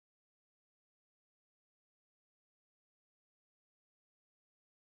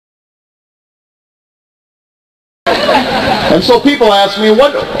And so people ask me,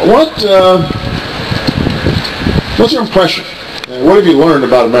 what's your impression? What have you learned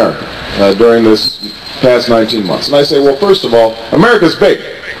about America during this past 19 months? And I say, well, first of all, America's big.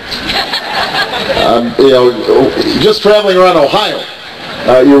 Just traveling around Ohio,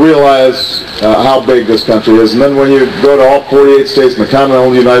 you realize how big this country is. And then when you go to all 48 states in the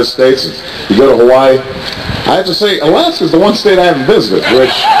continental United States, and you go to Hawaii, I have to say, Alaska is the one state I haven't visited,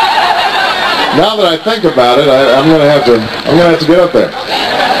 which, now that I think about it, I'm going to have to get up there.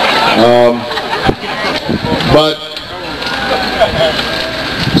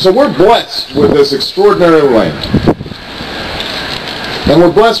 So we're blessed with this extraordinary land. And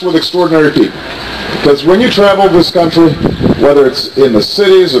we're blessed with extraordinary people. Because when you travel this country, whether it's in the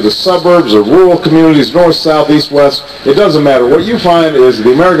cities or the suburbs or rural communities, north, south, east, west, it doesn't matter. What you find is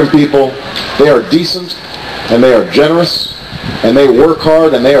the American people, they are decent and they are generous and they work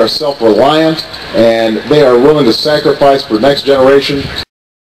hard and they are self-reliant and they are willing to sacrifice for the next generation.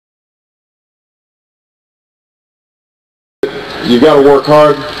 You've got to work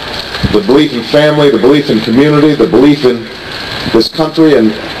hard. The belief in family, the belief in community, the belief in this country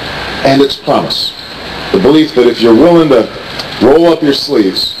and its promise. The belief that if you're willing to roll up your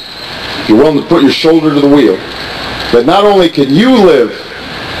sleeves, if you're willing to put your shoulder to the wheel, that not only can you live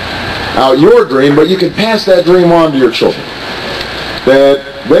out your dream, but you can pass that dream on to your children.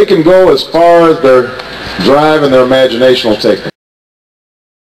 That they can go as far as their drive and their imagination will take them.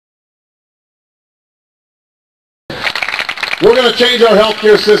 We're going to change our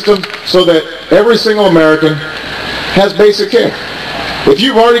healthcare system so that every single American has basic care. If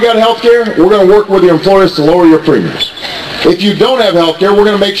you've already got health care, we're going to work with your employers to lower your premiums. If you don't have health care, we're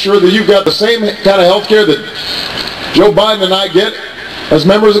going to make sure that you've got the same kind of health care that Joe Biden and I get as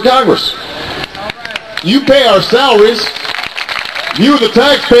members of Congress. You pay our salaries. You, the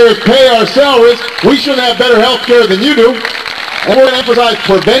taxpayers, pay our salaries. We shouldn't have better health care than you do. And we're going to emphasize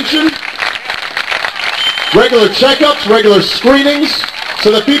prevention, regular checkups, regular screenings, so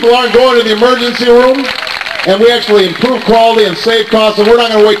that people aren't going to the emergency room. And we actually improve quality and save costs, and we're not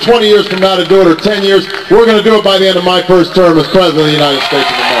going to wait 20 years from now to do it, or 10 years. We're going to do it by the end of my first term as President of the United States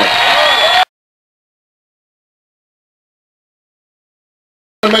of America.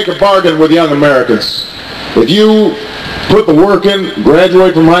 I'm going to make a bargain with young Americans. If you put the work in,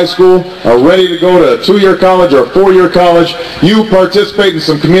 graduate from high school, are ready to go to a 2-year college or a 4-year college, you participate in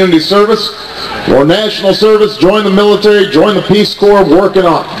some community service or national service, join the military, join the Peace Corps, work in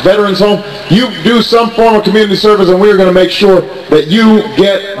a veterans home, you do some form of community service, and we're going to make sure that you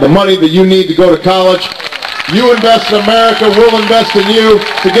get the money that you need to go to college. You invest in America, we'll invest in you.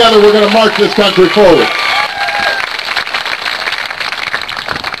 Together we're going to march this country forward.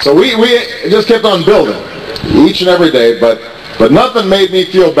 So we just kept on building each and every day, but nothing made me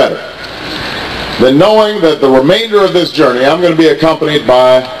feel better than knowing that the remainder of this journey I'm going to be accompanied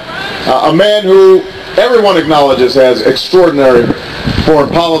by a man who everyone acknowledges has extraordinary foreign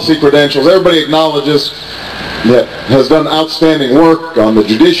policy credentials. Everybody acknowledges that has done outstanding work on the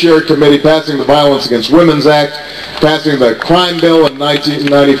Judiciary Committee, passing the Violence Against Women's Act, passing the crime bill in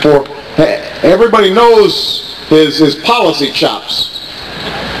 1994. Everybody knows his policy chops.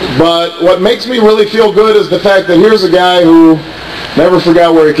 But what makes me really feel good is the fact that here's a guy who never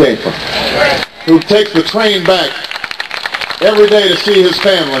forgot where he came from, who takes the train back every day to see his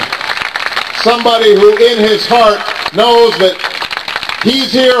family. Somebody who in his heart knows that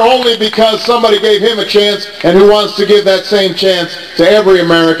he's here only because somebody gave him a chance, and who wants to give that same chance to every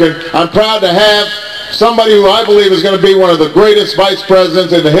American. I'm proud to have somebody who I believe is going to be one of the greatest vice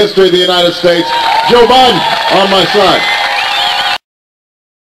presidents in the history of the United States, Joe Biden, on my side.